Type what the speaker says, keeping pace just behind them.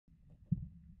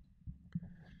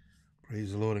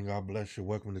Praise the Lord and God bless you.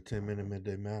 Welcome to 10-Minute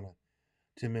Midday Manna.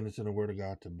 10 minutes in the Word of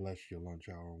God to bless your lunch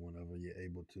hour whenever you're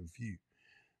able to view.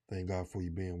 Thank God for you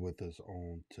being with us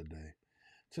on today.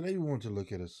 Today we want to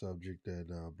look at a subject that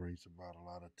brings about a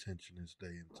lot of tension this day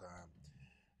and time.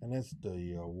 And that's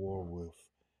the war with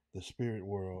the spirit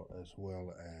world as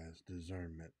well as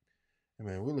discernment. And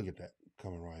man, we'll look at that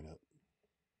coming right up.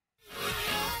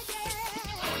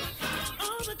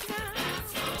 All the time.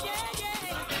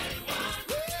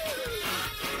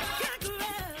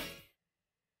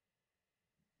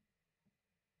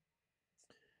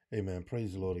 Amen.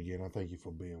 Praise the Lord again. I thank you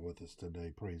for being with us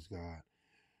today. Praise God.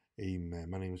 Amen.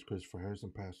 My name is Christopher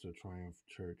Harrison, pastor of Triumph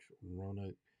Church,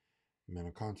 Roanoke. Amen.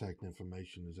 Our contact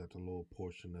information is at the lower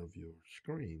portion of your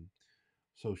screen.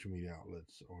 Social media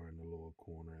outlets are in the lower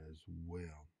corner as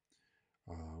well.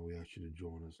 We ask you to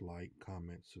join us, like,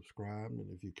 comment, subscribe,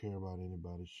 and if you care about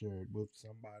anybody, share it with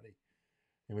somebody.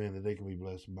 Amen. That they can be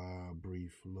blessed by a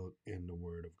brief look in the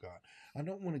Word of God. I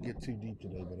don't want to get too deep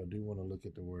today, but I do want to look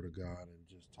at the Word of God and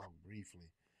just talk briefly.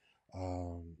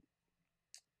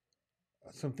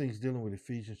 Some things dealing with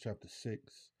Ephesians chapter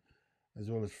 6, as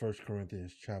well as 1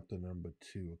 Corinthians chapter number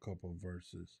 2, a couple of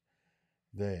verses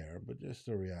there, but just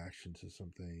a reaction to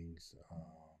some things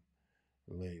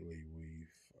lately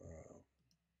we've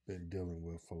been dealing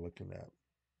with or looking at.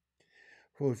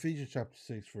 For Ephesians chapter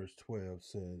 6, verse 12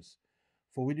 says,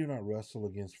 "For we do not wrestle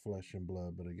against flesh and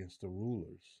blood, but against the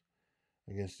rulers,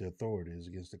 against the authorities,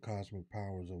 against the cosmic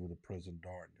powers over the present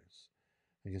darkness,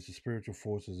 against the spiritual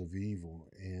forces of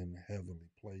evil in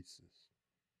heavenly places."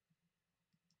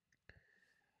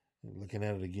 Looking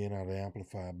at it again out of the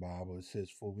Amplified Bible, it says,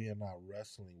 "For we are not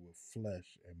wrestling with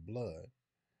flesh and blood."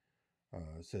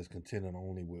 It says, "contending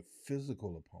only with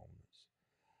physical opponents,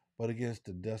 but against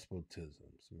the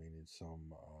despotisms," meaning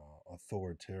some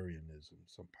authoritarianism,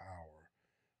 some power,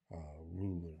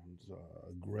 rulers,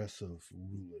 aggressive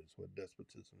rulers, what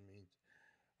despotism means.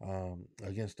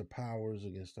 Against the powers,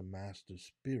 against the master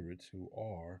spirits who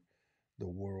are the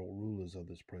world rulers of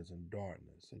this present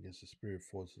darkness, against the spirit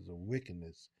forces of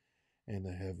wickedness in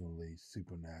the heavenly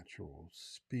supernatural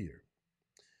sphere.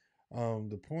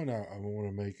 The point I want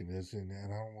to make in this, and I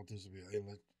don't want this to be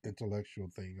an intellectual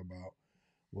thing about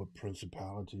what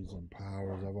principalities and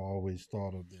powers, I've always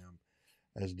thought of them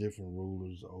as different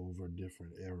rulers over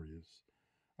different areas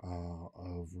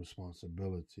of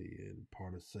responsibility and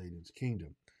part of Satan's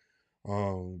kingdom.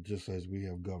 Just as we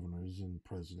have governors and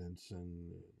presidents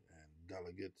and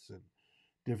delegates and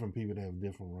different people that have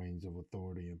different reigns of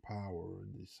authority and power.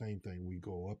 The same thing we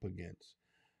go up against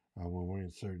when we're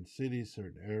in certain cities,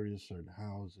 certain areas, certain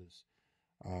houses,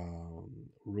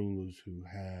 rulers who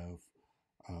have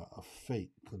a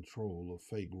fake control, a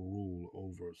fake rule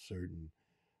over a certain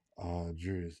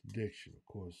jurisdiction. Of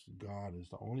course, God is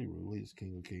the only ruler. He's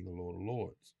King of Kings and Lord of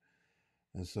Lords.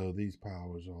 And so these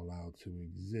powers are allowed to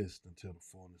exist until the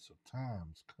fullness of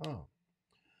times come.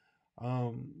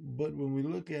 But when we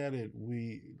look at it,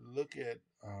 we look at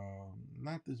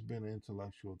not this being an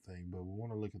intellectual thing, but we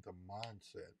want to look at the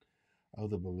mindset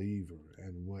of the believer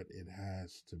and what it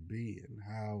has to be, and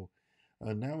how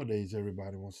nowadays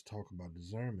everybody wants to talk about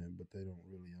discernment, but they don't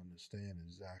really understand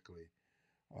exactly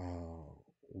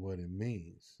what it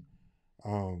means.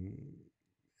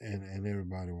 And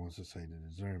everybody wants to say the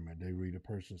discernment. They read a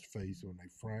person's face when they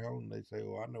frown, and they say,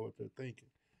 "Oh, I know what they're thinking."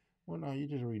 Well, no, you're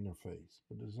just reading their face.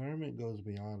 But discernment goes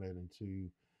beyond that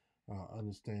into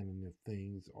understanding if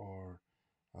things are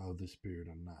of the spirit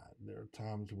or not. There are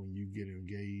times when you get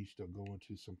engaged or go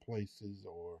into some places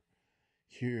or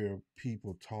hear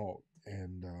people talk,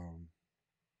 and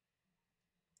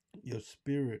your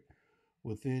spirit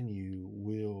within you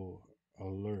will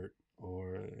alert,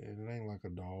 or and it ain't like a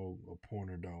dog, a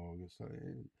pointer dog.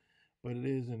 But it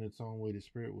is in its own way. The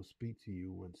spirit will speak to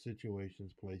you when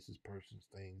situations, places, persons,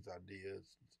 things,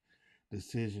 ideas,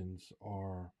 decisions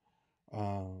are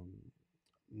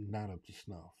not up to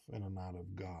snuff and are not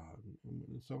of God.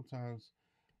 And sometimes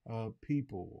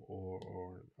people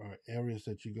or areas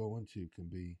that you go into can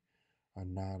be are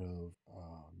not of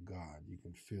God. You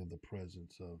can feel the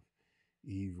presence of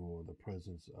evil or the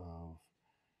presence of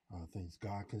things.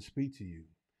 God can speak to you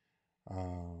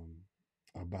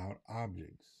about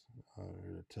objects. I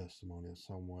heard a testimony of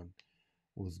someone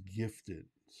was gifted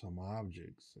some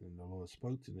objects, and the Lord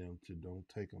spoke to them to don't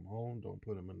take them home, don't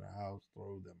put them in the house,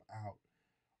 throw them out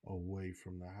away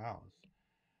from the house.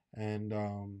 And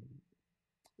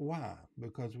why?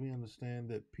 Because we understand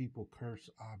that people curse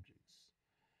objects,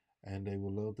 and they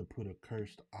would love to put a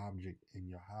cursed object in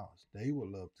your house. They would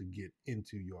love to get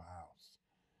into your house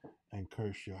and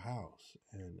curse your house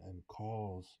and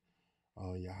cause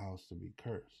your house to be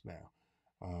cursed. Now,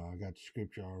 I got the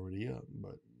scripture already up,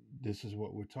 but this is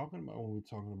what we're talking about when we're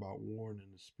talking about warring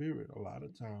in the spirit. A lot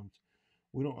of times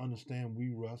we don't understand we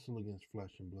wrestle against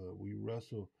flesh and blood. We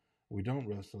don't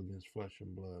wrestle against flesh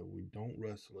and blood. We don't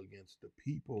wrestle against the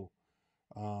people,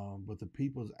 but the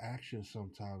people's actions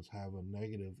sometimes have a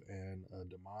negative and a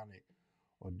demonic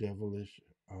or devilish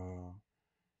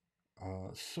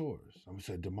source. I'm gonna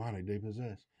say demonic. They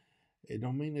possess. It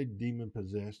don't mean they're demon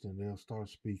possessed and they'll start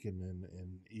speaking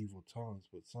in evil tongues,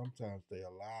 but sometimes they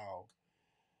allow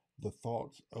the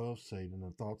thoughts of Satan,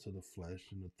 the thoughts of the flesh,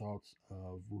 and the thoughts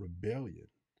of rebellion.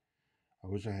 I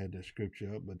wish I had that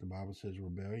scripture up, but the Bible says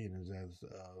rebellion is as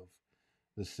of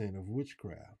the sin of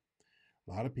witchcraft.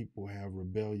 A lot of people have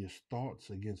rebellious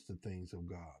thoughts against the things of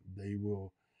God. They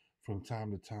will, from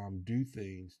time to time, do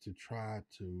things to try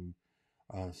to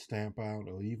stamp out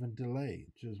or even delay,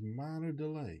 just minor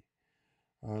delay,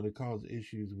 to cause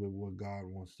issues with what God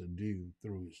wants to do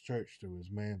through his church, through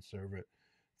his manservant,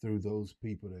 through those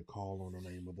people that call on the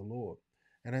name of the Lord.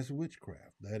 And that's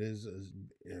witchcraft. That is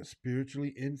a spiritually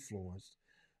influenced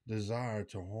desire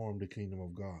to harm the kingdom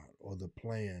of God or the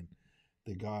plan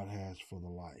that God has for the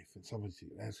life. And somebody say,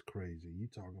 that's crazy. You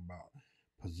talking about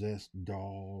possessed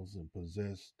dolls and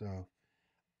possessed stuff.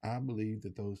 I believe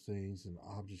that those things and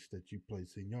objects that you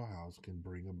place in your house can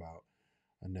bring about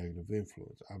a negative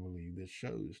influence. I believe that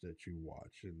shows that you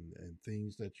watch and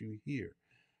things that you hear.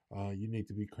 You need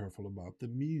to be careful about the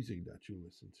music that you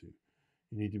listen to.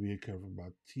 You need to be careful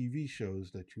about TV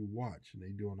shows that you watch, and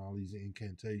they doing all these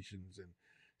incantations and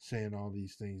saying all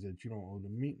these things that you don't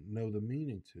know the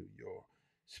meaning to. Your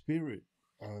spirit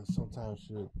sometimes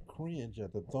should cringe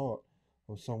at the thought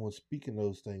of someone speaking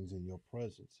those things in your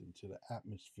presence into the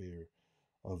atmosphere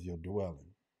of your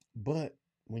dwelling. But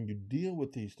when you deal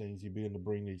with these things, you begin to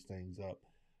bring these things up.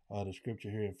 The scripture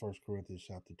here in 1 Corinthians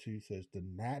chapter 2 says the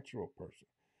natural person,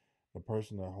 the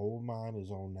person that whole mind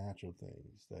is on natural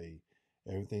things.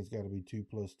 Everything's got to be 2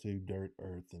 plus 2, dirt,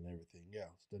 earth, and everything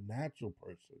else. The natural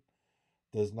person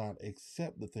does not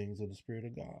accept the things of the Spirit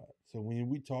of God. So when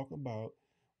we talk about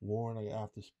warring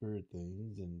after spirit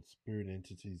things and spirit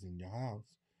entities in your house,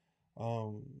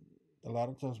 um, a lot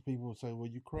of times people will say, "Well,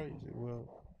 you crazy."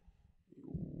 Well,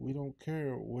 we don't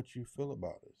care what you feel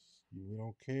about us. We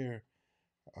don't care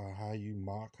how you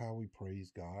mock how we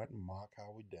praise God, mock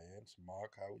how we dance,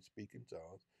 mock how we speak in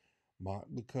tongues, mock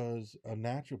because a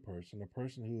natural person, a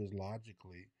person who is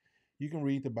logically, you can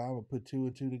read the Bible, put two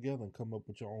and two together, and come up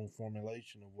with your own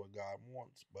formulation of what God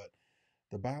wants. But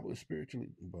the Bible is spiritually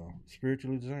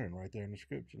discerned right there in the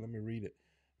scripture. Let me read it.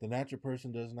 The natural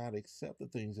person does not accept the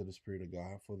things of the Spirit of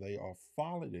God, for they are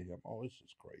folly to him. Oh, it's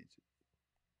just crazy.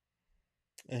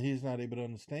 And he's not able to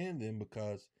understand them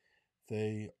because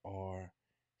they are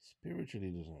spiritually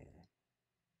discerned.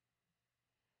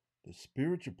 The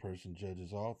spiritual person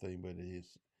judges all things, but it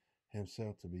is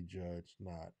himself to be judged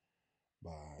not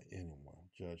by anyone,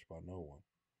 judged by no one.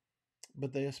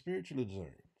 But they are spiritually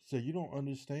discerned. So you don't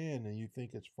understand and you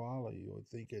think it's folly or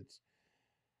think it's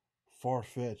far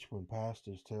fetched when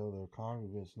pastors tell their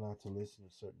congregants not to listen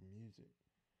to certain music.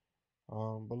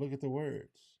 But look at the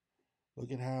words.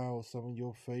 Look at how some of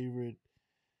your favorite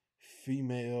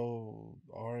female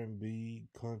R&B,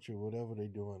 country, whatever they're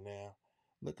doing now.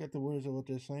 Look at the words of what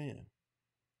they're saying.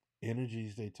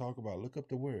 Energies they talk about. Look up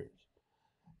the words.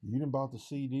 You done bought the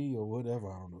CD or whatever.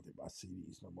 I don't know if they buy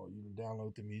CDs no more. You can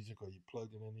download the music or you plug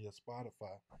it into your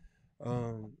Spotify.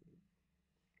 Um,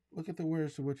 Look at the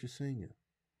words to what you're singing.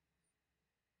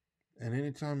 And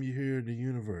anytime you hear the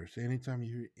universe, anytime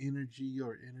you hear energy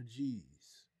or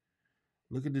energies,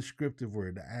 look at the descriptive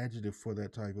word, the adjective for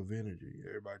that type of energy.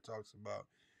 Everybody talks about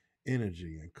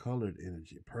energy and colored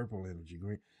energy, purple energy,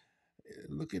 green.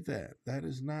 Look at that. That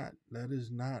is not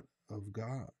of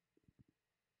God.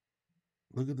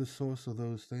 Look at the source of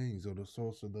those things or the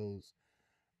source of those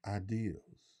ideals.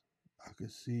 I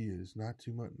could see it. It's not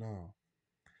too much now.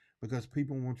 Because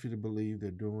people want you to believe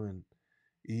that doing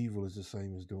evil is the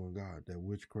same as doing God. That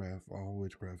all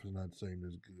witchcraft is not the same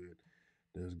as good.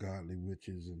 There's godly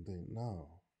witches and things. No.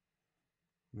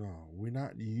 No. We're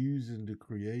not using the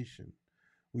creation.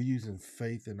 We're using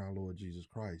faith in our Lord Jesus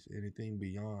Christ. Anything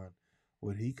beyond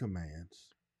what he commands,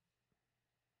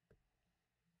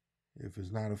 if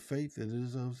it's not of faith, it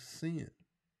is of sin.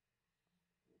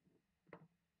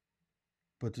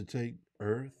 But to take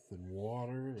earth and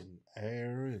water and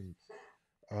air and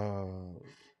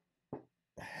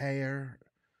hair,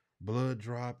 blood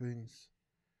droppings,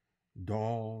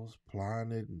 dolls,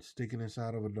 applying it and sticking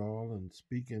inside of a doll and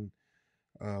speaking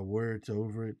words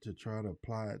over it to try to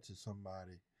apply it to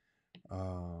somebody,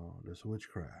 that's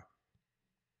witchcraft.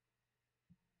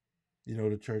 You know,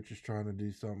 the church is trying to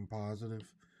do something positive,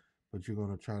 but you're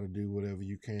going to try to do whatever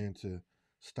you can to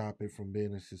stop it from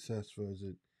being as successful as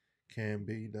it can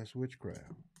be. That's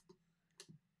witchcraft.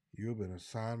 You've been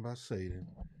assigned by Satan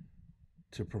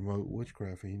to promote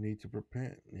witchcraft, and you need to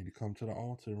repent. You need to come to the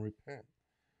altar and repent.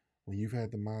 When you've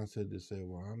had the mindset to say,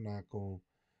 well, I'm not going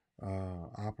to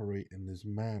operate in this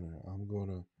manner, I'm going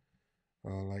to,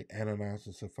 like Ananias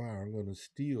and Sapphira, I'm going to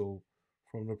steal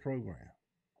from the program.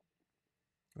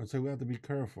 And so we have to be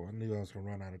careful. I knew I was going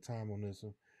to run out of time on this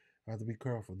one. I have to be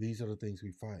careful. These are the things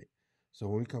we fight. So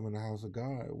when we come in the house of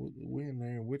God, we're in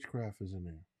there and witchcraft is in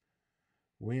there.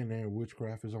 We're in there and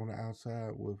witchcraft is on the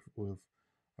outside with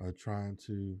trying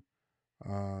to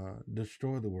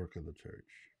destroy the work of the church.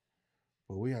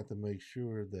 But we have to make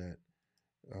sure that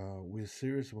we're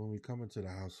serious when we come into the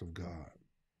house of God,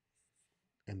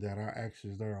 and that our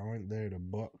actions there aren't there to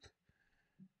buck,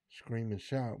 scream, and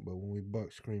shout. But when we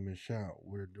buck, scream, and shout,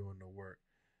 we're doing the work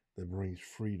that brings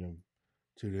freedom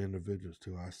to the individuals,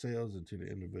 to ourselves, and to the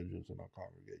individuals in our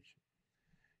congregation.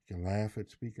 You can laugh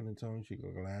at speaking in tongues. You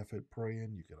can laugh at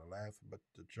praying. You can laugh at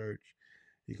the church.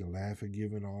 You can laugh at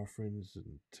giving offerings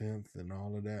and tenth and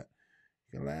all of that.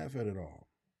 You can laugh at it all.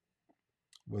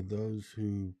 But those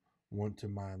who want to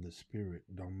mind the spirit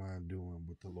don't mind doing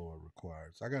what the Lord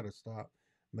requires. I got to stop.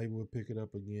 Maybe we'll pick it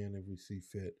up again if we see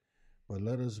fit. But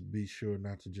let us be sure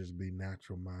not to just be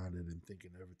natural minded and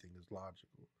thinking everything is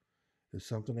logical. If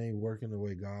something ain't working the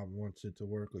way God wants it to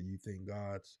work, or you think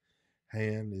God's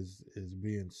hand is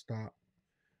being stopped,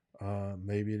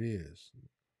 maybe it is.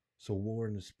 So war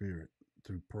in the spirit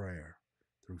through prayer,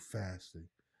 through fasting,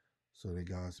 so that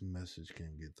God's message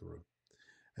can get through.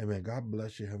 Amen. God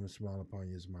bless you. Heaven smile upon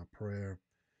you is my prayer.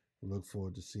 Look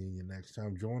forward to seeing you next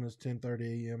time. Join us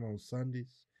 10:30 a.m. on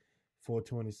Sundays,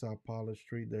 420 South Pollard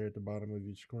Street, there at the bottom of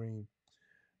your screen.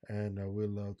 And we'd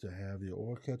love to have you,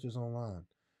 or catch us online.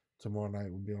 Tomorrow night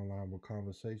we'll be online with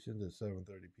conversations at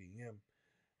 7:30 p.m.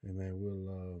 Amen. We'll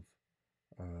love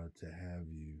to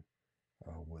have you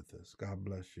with us. God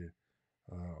bless you.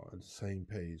 On the same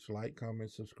page. Like, comment,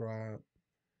 subscribe.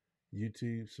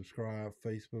 YouTube, subscribe.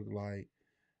 Facebook, like.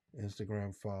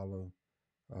 Instagram, follow.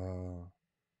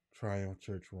 Triumph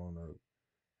Church Roanoke.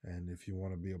 And if you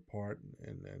want to be a part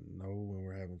and know when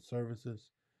we're having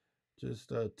services,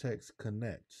 just text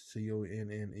CONNECT,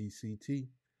 CONNECT,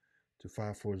 to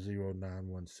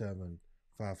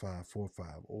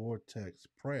 540-917-5545, or text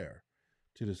prayer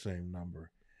to the same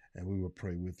number, and we will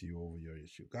pray with you over your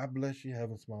issue. God bless you.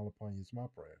 Heaven smile upon you. It's my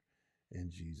prayer. In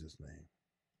Jesus' name.